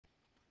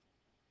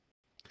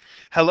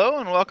Hello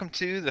and welcome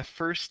to the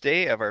first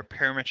day of our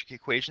parametric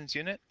equations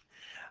unit.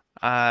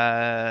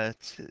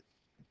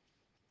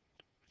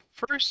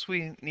 First,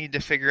 we need to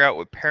figure out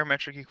what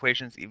parametric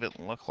equations even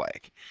look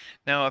like.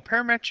 Now,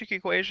 parametric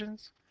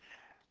equations,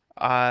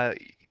 uh,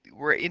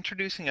 we're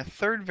introducing a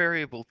third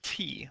variable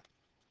t.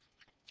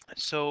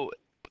 So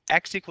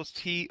x equals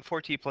t,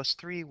 4t plus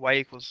 3, y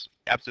equals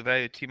absolute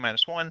value t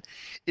minus 1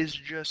 is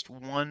just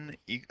one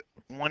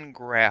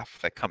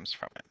graph that comes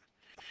from it.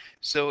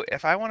 So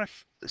if I want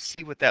to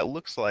see what that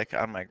looks like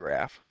on my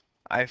graph,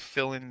 I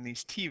fill in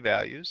these t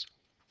values.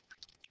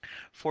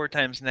 4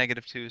 times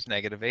negative 2 is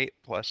negative 8,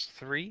 plus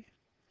 3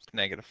 is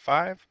negative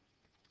 5.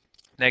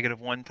 Negative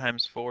 1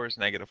 times 4 is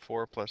negative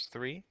 4 plus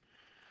 3,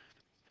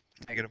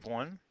 negative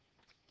 1.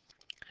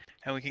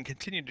 And we can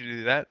continue to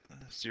do that.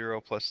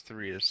 0 plus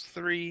 3 is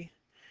 3,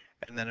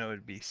 and then it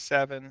would be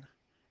 7,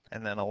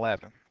 and then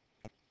 11.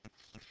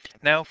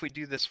 Now if we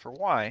do this for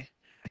y,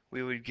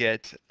 we would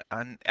get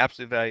an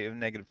absolute value of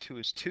negative 2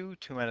 is 2,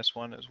 2 minus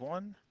 1 is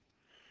 1.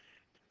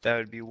 That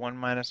would be 1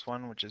 minus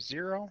 1, which is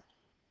 0.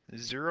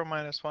 0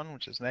 minus 1,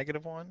 which is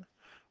negative 1.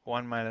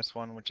 1 minus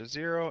 1, which is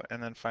 0.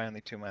 And then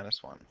finally 2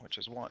 minus 1, which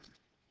is 1.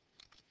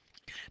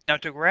 Now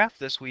to graph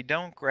this, we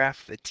don't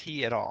graph the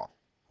t at all.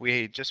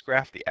 We just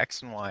graph the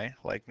x and y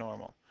like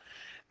normal.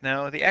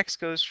 Now the x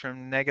goes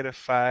from negative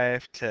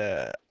 5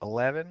 to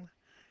 11.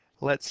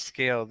 Let's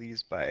scale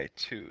these by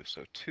 2.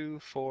 So 2,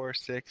 4,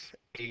 6,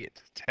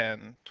 8,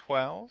 10,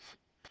 12.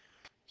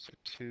 So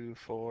 2,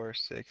 4,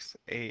 6,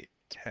 8,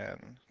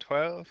 10,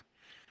 12.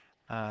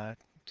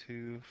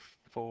 2,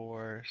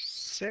 4,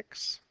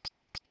 6.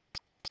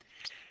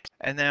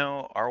 And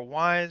now our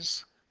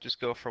y's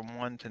just go from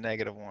 1 to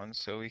negative 1,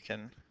 so we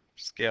can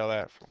scale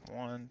that from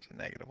 1 to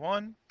negative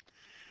 1.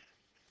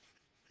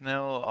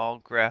 Now I'll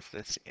graph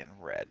this in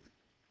red.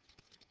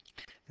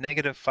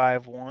 Negative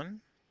 5, 1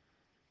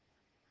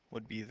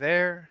 would be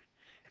there.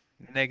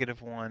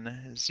 Negative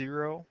 1,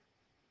 0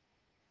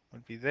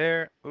 would be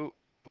there. Oh,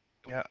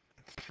 yeah.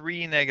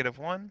 3, negative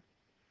 1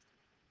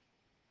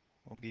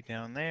 will be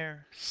down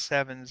there.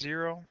 7,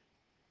 0.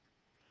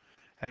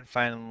 And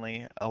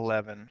finally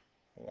 11,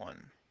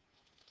 1.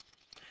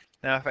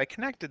 Now if I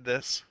connected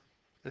this,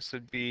 this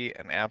would be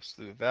an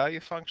absolute value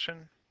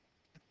function,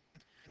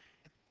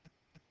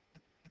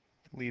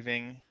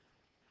 leaving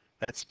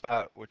that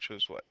spot, which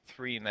was what?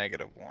 3,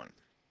 negative 1.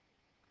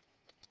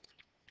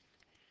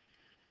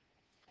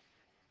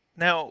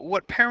 Now,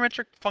 what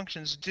parametric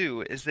functions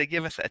do is they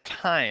give us a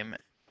time,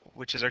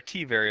 which is our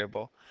t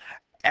variable,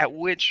 at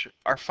which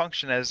our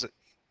function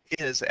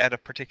is at a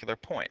particular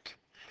point.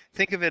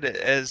 Think of it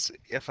as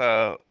if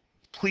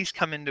police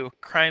come into a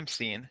crime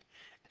scene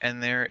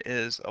and there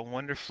is a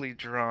wonderfully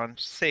drawn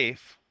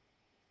safe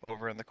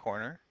over in the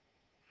corner,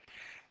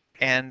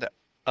 and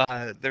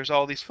there's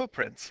all these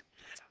footprints.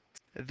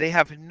 They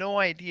have no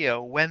idea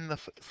when the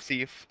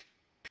thief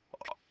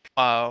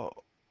uh,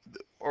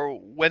 or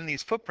when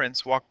these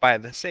footprints walk by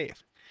the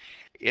safe.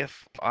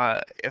 If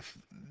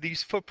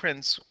these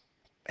footprints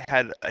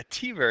had a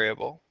t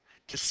variable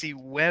to see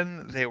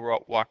when they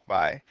walk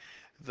by,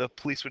 the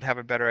police would have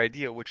a better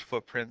idea which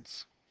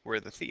footprints were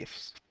the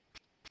thieves.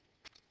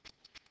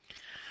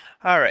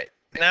 All right,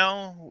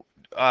 now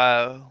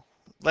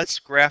let's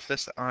graph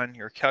this on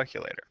your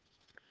calculator.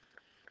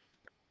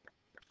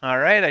 All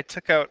right, I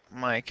took out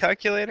my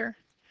calculator,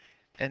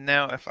 and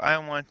now if I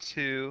want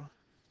to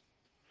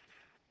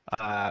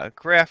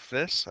graph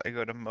this, I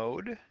go to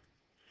mode.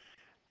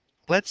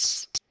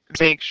 Let's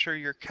make sure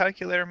your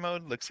calculator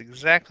mode looks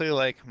exactly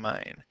like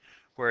mine,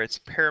 where it's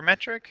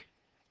parametric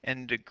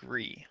and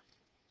degree.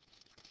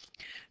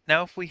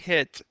 Now if we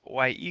hit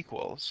y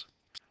equals,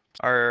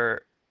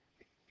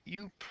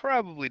 you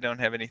probably don't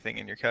have anything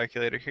in your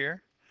calculator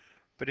here,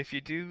 but if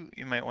you do,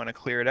 you might want to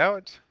clear it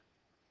out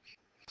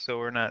so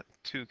we're not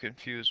too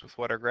confused with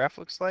what our graph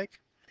looks like.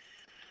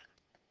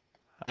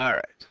 All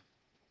right.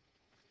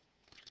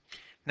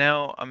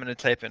 Now I'm going to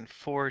type in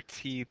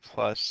 4t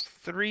plus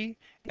 3,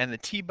 and the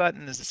t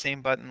button is the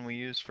same button we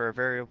used for our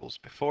variables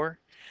before.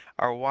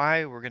 Our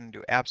y, we're going to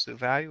do absolute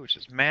value, which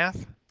is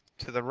math.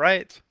 To the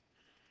right,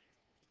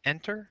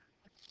 enter.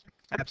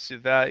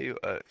 Absolute value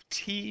of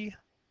t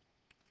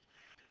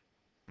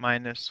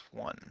minus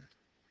 1.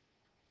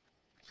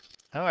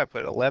 Oh, I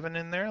put 11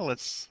 in there.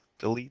 Let's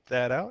delete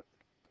that out.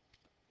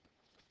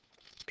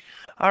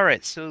 All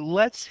right, so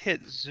let's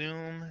hit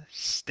zoom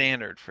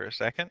standard for a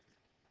second.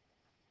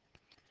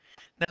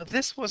 Now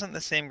this wasn't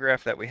the same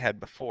graph that we had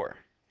before.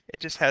 It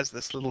just has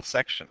this little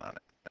section on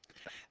it.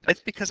 That's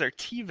because our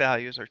t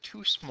values are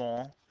too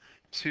small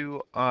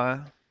to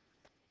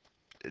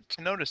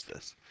notice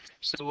this.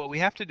 So what we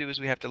have to do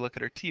is we have to look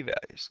at our t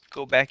values.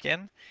 Go back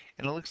in,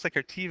 and it looks like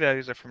our t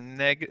values are from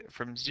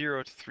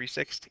 0 to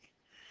 360.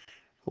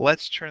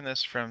 Let's turn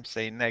this from,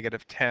 say,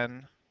 negative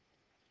 10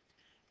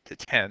 to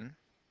 10.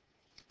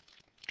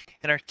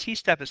 And our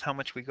t-step is how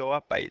much we go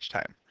up by each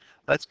time.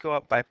 Let's go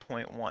up by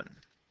 0.1.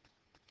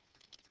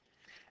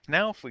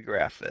 Now if we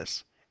graph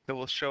this, it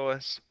will show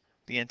us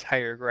the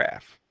entire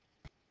graph.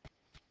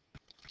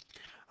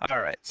 All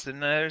right, so now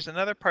there's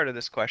another part of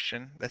this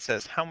question that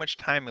says how much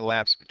time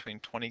elapsed between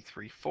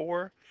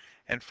 23.4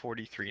 and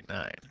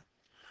 43.9.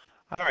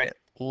 All right,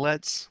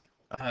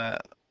 uh,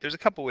 there's a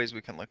couple ways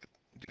we can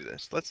do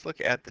this. Let's look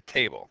at the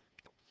table.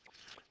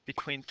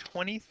 Between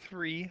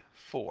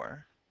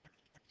 23.4,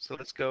 so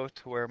let's go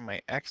to where my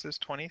x is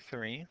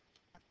 23.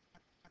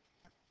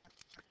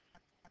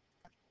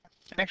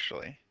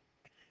 Actually,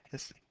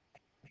 this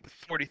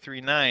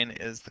 43.9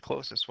 is the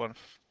closest one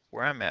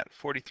where I'm at.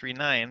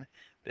 43.9,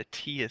 the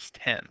t is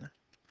 10.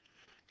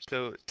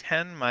 So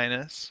 10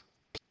 minus,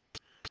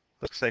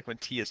 looks like when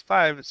t is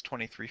 5, it's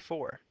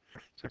 23.4.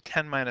 So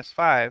 10 minus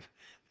 5,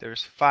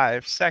 there's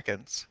 5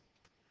 seconds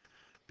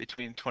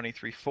between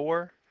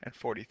 23.4 and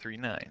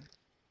 43.9.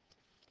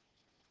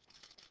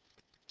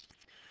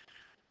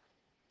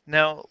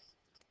 Now,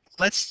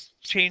 let's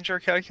change our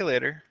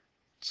calculator.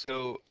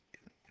 So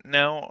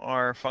now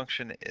our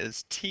function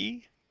is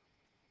t,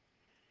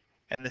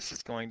 and this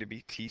is going to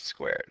be t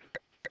squared.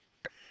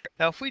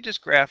 Now, if we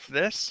just graph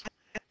this,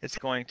 it's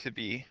going to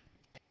be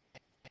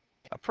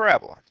a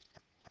parabola,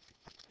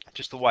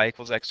 just the y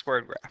equals x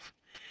squared graph.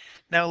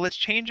 Now, let's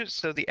change it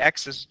so the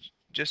x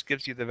just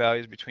gives you the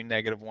values between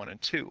 -1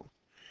 and 2.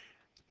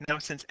 Now,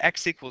 since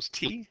x equals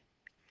t,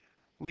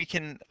 we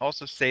can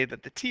also say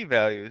that the t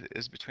value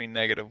is between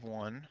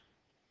 -1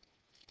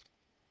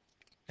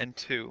 and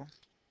 2,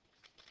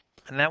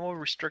 and that will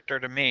restrict our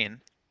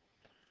domain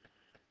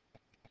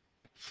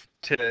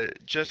to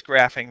just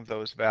graphing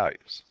those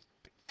values.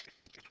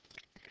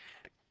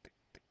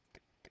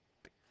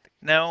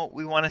 Now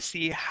we want to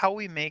see how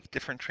we make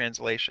different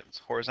translations: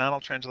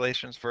 horizontal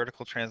translations,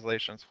 vertical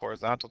translations,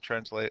 horizontal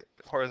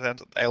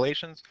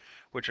dilations,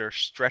 which are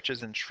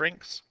stretches and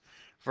shrinks,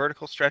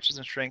 vertical stretches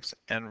and shrinks,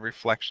 and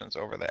reflections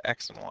over the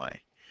x and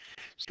y.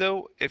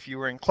 So if you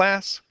were in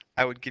class,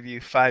 I would give you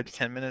 5 to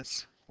 10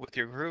 minutes with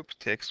your group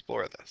to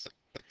explore this.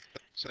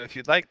 So if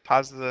you'd like,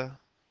 pause the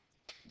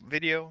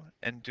video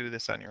and do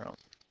this on your own.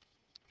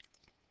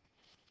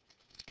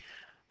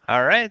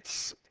 All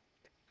right,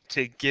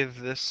 to give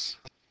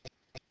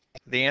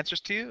the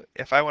answers to you,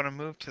 if I want to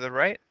move to the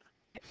right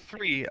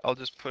 3, I'll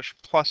just push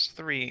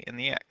 +3 in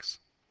the x.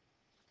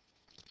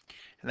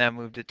 And that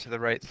moved it to the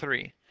right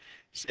 3.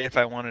 Say if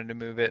I wanted to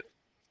move it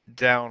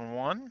down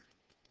 1,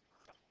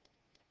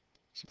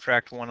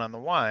 subtract 1 on the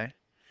y.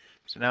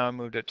 So now I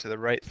moved it to the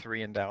right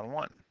 3 and down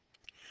 1.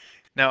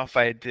 Now if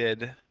I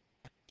did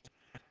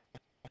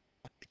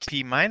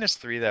t minus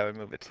 3, that would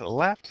move it to the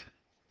left.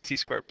 T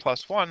squared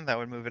plus 1, that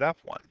would move it up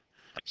 1.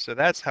 So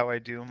that's how I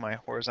do my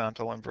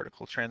horizontal and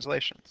vertical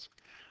translations.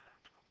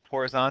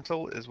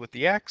 Horizontal is with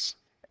the x,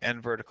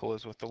 and vertical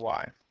is with the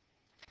y.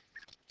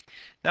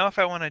 Now if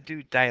I want to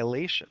do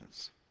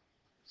dilations,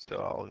 so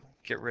I'll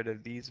get rid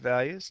of these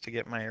values to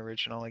get my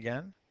original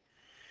again.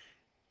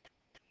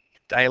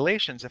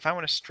 Dilations, if I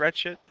want to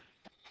stretch it,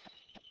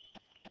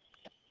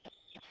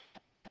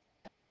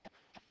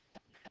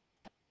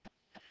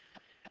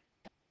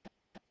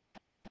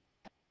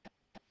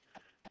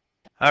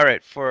 all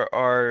right, for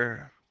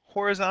our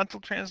horizontal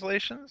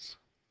translations,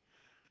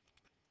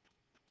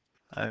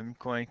 I'm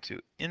going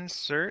to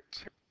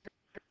insert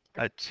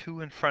a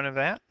 2 in front of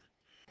that,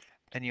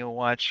 and you'll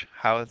watch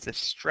how this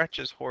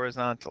stretches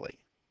horizontally.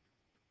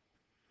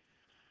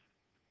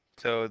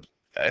 So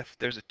if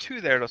there's a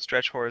 2 there, it'll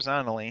stretch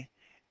horizontally.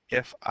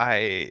 If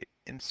I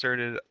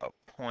inserted a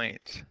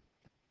point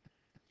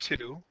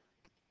 2,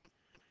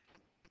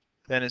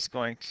 then it's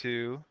going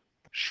to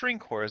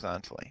shrink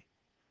horizontally.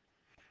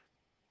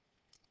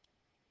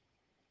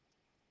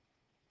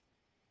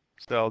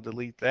 So I'll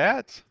delete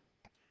that.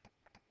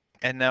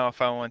 And now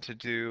if I want to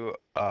do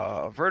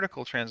a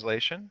vertical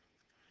translation,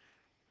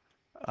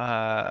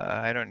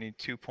 I don't need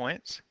 2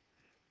 points.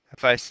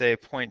 If I say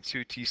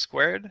 0.2 t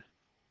squared,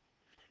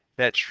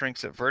 that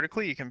shrinks it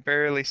vertically. You can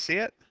barely see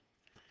it.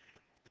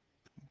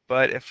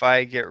 But if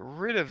I get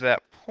rid of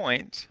that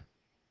point,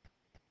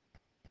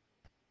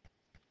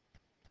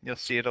 you'll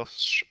see it'll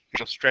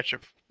stretch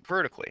it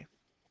vertically.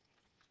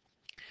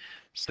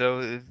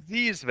 So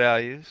these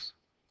values,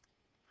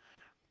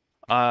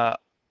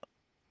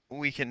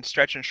 we can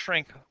stretch and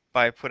shrink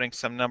by putting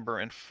some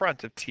number in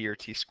front of t or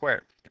t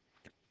squared.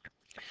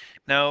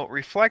 Now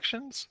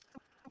reflections,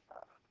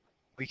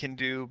 we can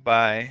do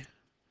by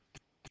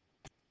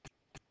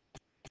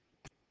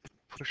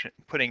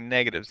putting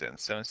negatives in.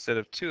 So instead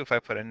of 2, if I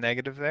put a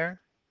negative there,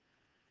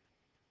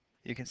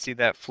 you can see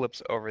that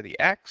flips over the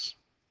x.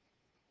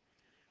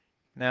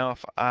 Now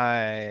if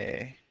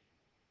I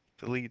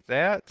delete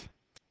that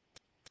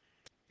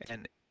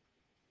and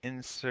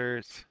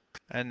insert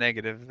a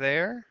negative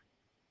there,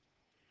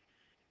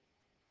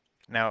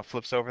 now it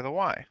flips over the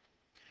y.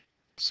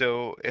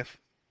 So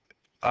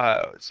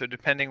so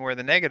depending where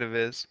the negative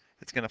is,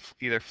 it's going to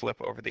either flip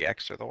over the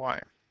x or the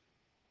y.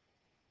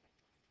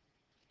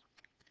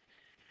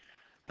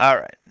 All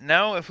right,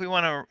 now if we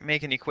want to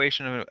make an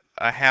equation of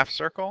a half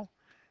circle,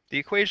 the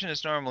equation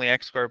is normally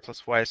x squared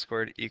plus y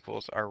squared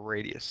equals our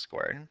radius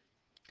squared.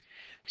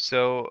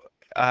 So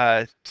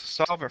to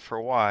solve it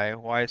for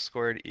y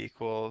squared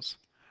equals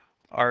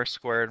r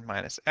squared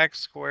minus x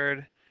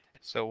squared.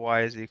 So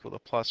y is equal to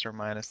plus or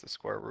minus the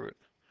square root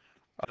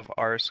of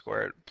r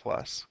squared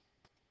plus,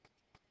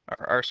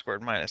 or r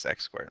squared minus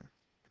x squared.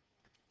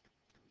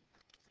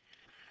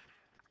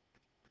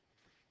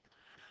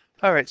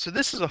 All right, so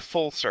this is a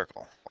full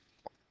circle.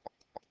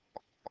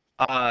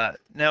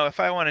 Now, if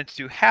I wanted to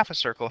do half a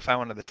circle, if I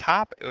wanted the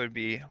top, it would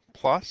be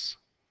plus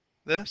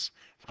this.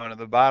 If I wanted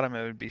the bottom,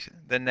 it would be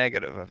the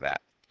negative of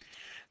that.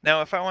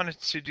 Now, if I wanted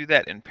to do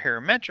that in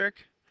parametric,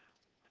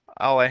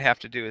 all I have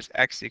to do is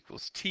x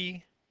equals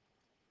t,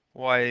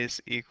 y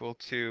is equal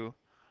to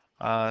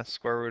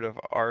square root of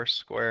r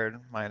squared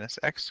minus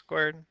x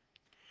squared,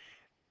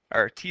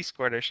 or t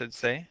squared, I should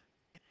say,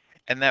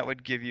 and that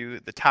would give you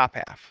the top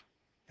half.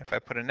 If I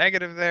put a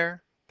negative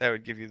there, that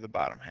would give you the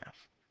bottom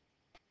half.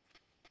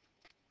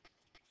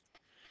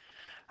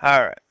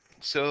 All right,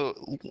 so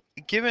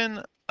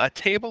given a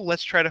table,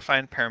 let's try to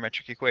find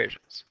parametric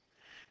equations.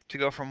 To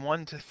go from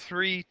 1 to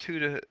 3, 2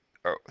 to,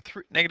 or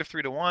negative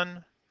 3 to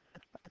 1,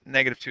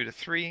 negative 2 to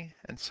 3,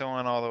 and so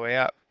on all the way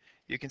up.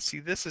 You can see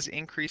this is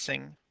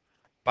increasing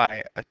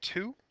by a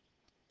 2.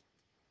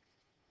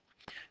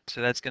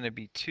 So that's going to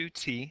be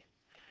 2t.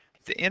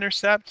 The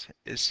intercept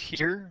is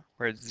here,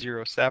 where it's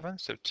 0, 7,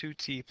 so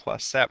 2t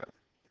plus 7.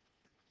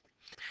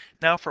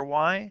 Now for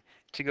y,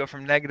 to go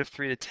from negative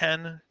 3 to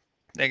 10,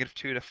 negative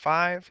 2 to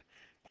 5,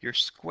 you're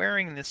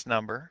squaring this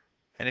number,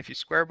 and if you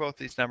square both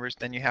these numbers,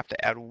 then you have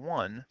to add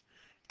 1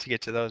 to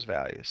get to those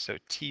values. So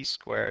t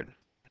squared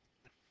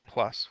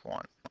plus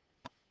 1.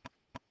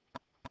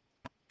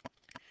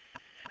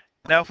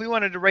 Now if we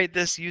wanted to write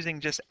this using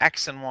just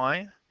x and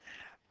y,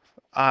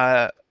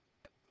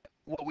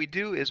 what we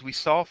do is we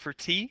solve for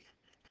t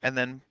and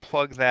then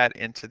plug that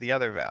into the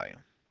other value.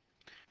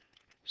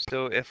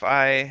 So if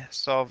I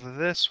solve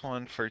this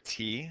one for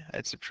t,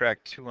 I'd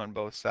subtract 2 on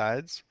both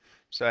sides.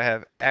 So I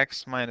have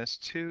x minus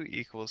 2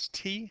 equals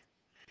t.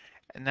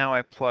 And now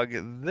I plug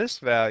this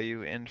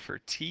value in for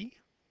t.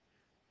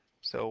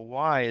 So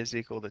y is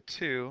equal to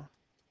 2,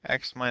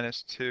 x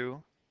minus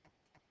 2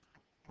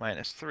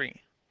 minus 3.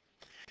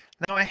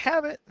 Now I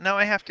have it. Now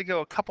I have to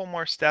go a couple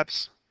more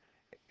steps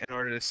in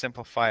order to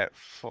simplify it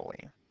fully.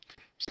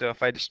 So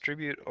if I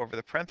distribute over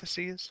the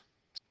parentheses,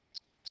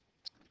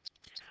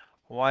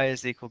 y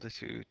is equal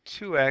to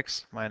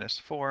 2x minus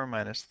 4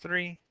 minus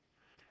 3.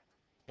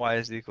 Y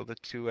is equal to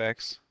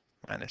 2x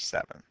minus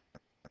 7.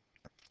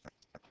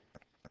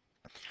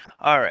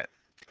 All right.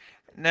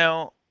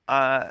 Now,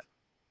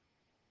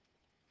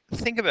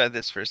 think about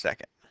this for a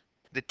second.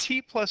 The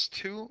t plus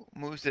 2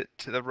 moves it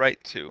to the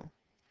right 2.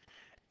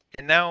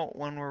 And now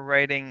when we're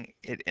writing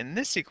it in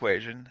this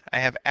equation, I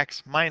have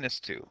x minus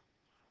 2,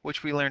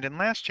 which we learned in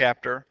last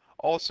chapter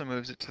also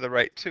moves it to the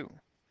right 2.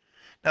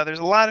 Now there's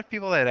a lot of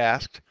people that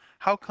asked,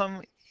 how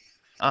come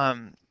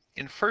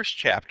in first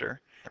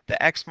chapter,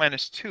 the x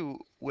minus 2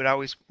 would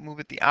always move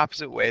it the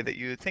opposite way that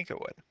you would think it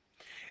would?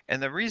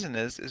 And the reason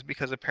is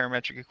because of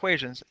parametric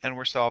equations, and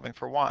we're solving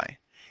for y.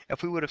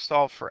 If we would have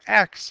solved for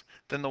x,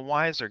 then the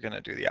y's are going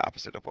to do the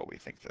opposite of what we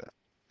think that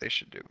they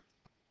should do.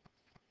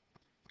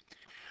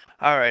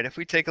 All right, if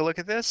we take a look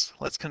at this,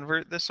 let's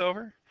convert this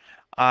over.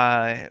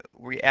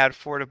 We add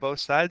 4 to both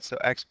sides, so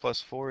x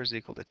plus 4 is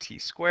equal to t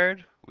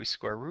squared. We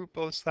square root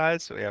both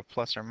sides, so we have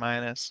plus or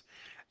minus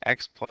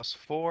x plus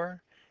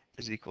 4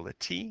 is equal to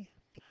t.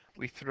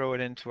 We throw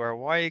it into our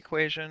y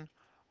equation.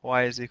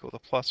 Y is equal to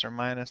plus or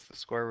minus the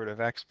square root of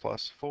x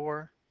plus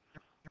 4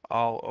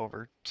 all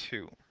over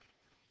 2.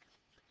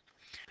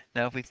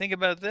 Now if we think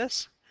about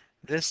this,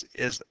 this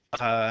is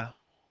a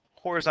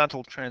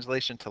horizontal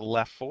translation to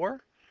left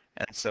 4,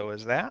 and so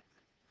is that.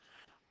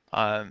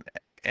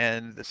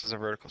 And this is a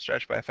vertical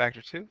stretch by a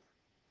factor 2,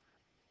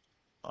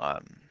 or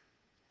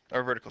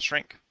vertical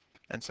shrink,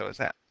 and so is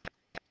that.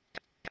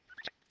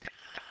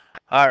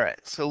 All right,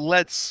 so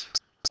let's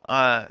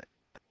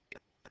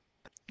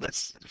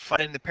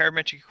find the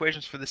parametric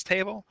equations for this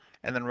table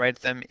and then write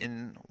them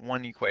in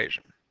one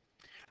equation.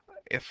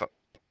 If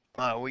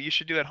what you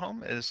should do at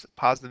home is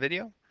pause the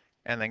video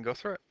and then go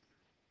through it.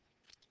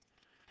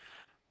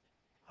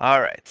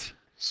 All right,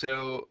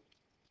 so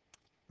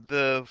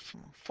the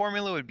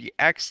formula would be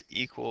x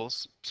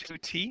equals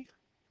 2t,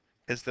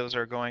 as those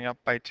are going up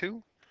by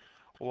 2.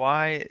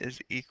 Y is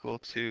equal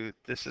to,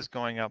 this is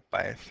going up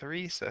by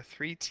 3, so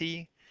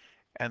 3t,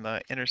 and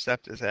the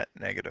intercept is at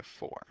negative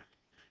 4.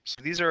 So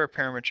these are our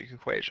parametric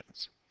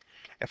equations.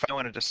 If I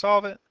wanted to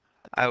solve it,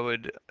 I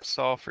would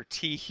solve for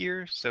t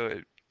here, so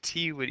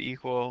t would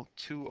equal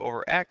 2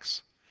 over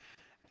x,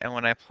 and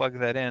when I plug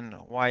that in,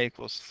 y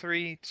equals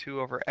 3, 2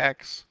 over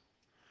x.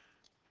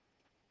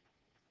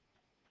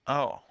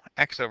 Oh,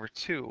 x over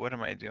 2, what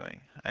am I doing?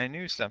 I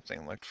knew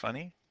something looked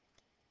funny.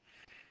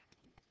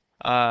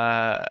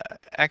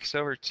 X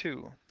over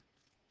 2,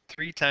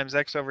 3 times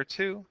x over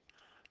 2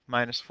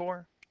 minus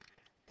 4.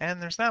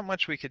 And there's not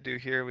much we could do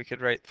here. We could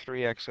write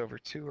 3x over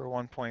 2, or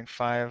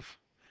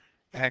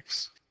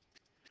 1.5x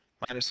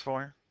minus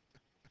 4.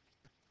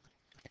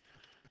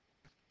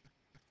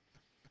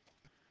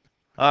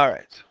 All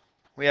right,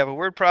 we have a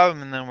word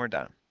problem and then we're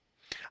done.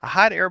 A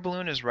hot air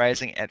balloon is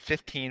rising at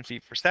 15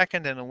 feet per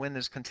second, and the wind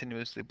is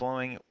continuously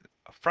blowing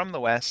from the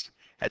west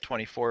at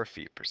 24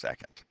 feet per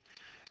second.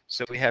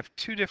 So we have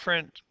two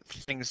different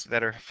things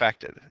that are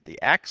affected.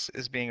 The X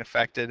is being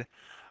affected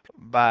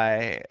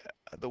by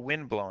the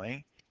wind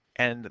blowing,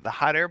 and the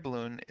hot air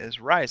balloon is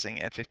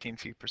rising at 15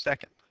 feet per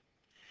second.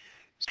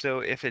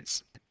 So if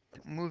it's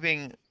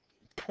moving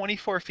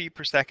 24 feet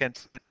per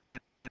second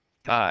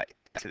to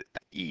the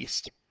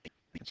east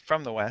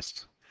from the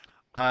west,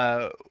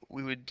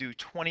 we would do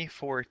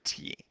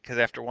 24t, because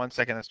after 1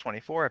 second it's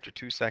 24, after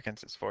 2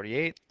 seconds it's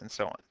 48, and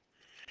so on.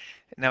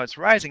 Now it's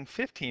rising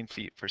 15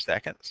 feet per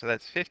second, so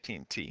that's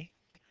 15t.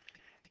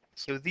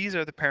 So these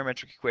are the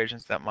parametric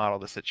equations that model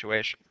the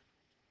situation.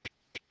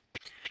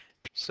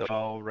 So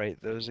I'll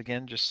write those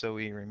again just so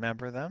we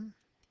remember them.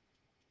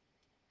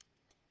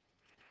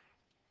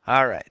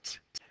 All right.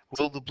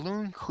 Will the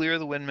balloon clear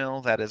the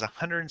windmill that is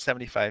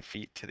 175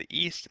 feet to the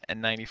east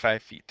and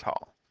 95 feet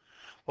tall?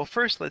 Well,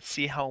 first let's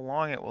see how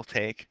long it will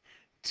take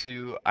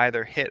to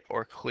either hit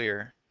or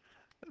clear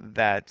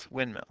that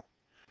windmill.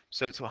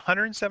 So it's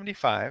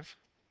 175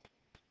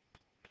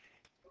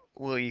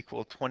 will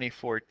equal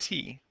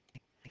 24t.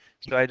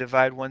 So I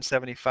divide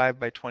 175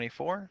 by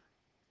 24.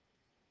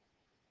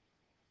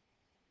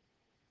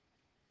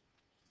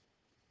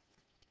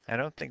 I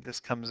don't think this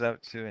comes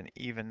out to an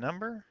even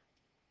number,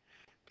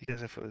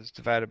 because if it was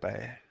divided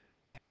by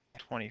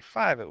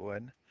 25 it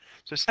would.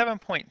 So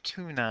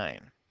 7.29.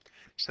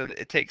 So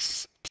it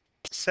takes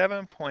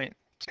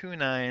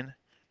 7.29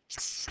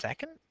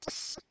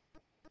 seconds?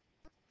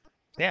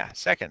 Yeah,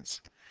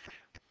 seconds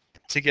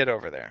to get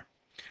over there.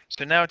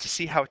 So now to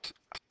see how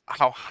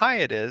high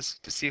it is,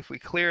 to see if we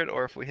clear it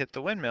or if we hit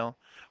the windmill,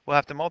 we'll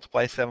have to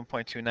multiply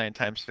 7.29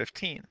 times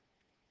 15.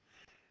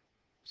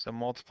 So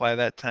multiply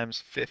that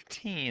times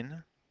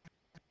 15,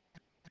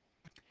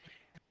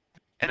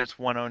 and it's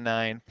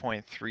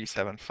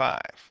 109.375.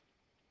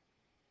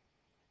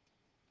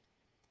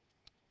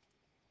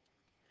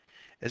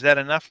 Is that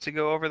enough to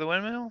go over the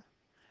windmill?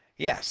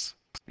 Yes,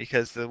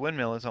 because the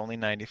windmill is only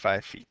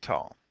 95 feet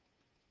tall.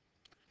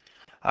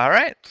 All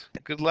right,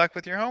 good luck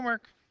with your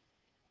homework.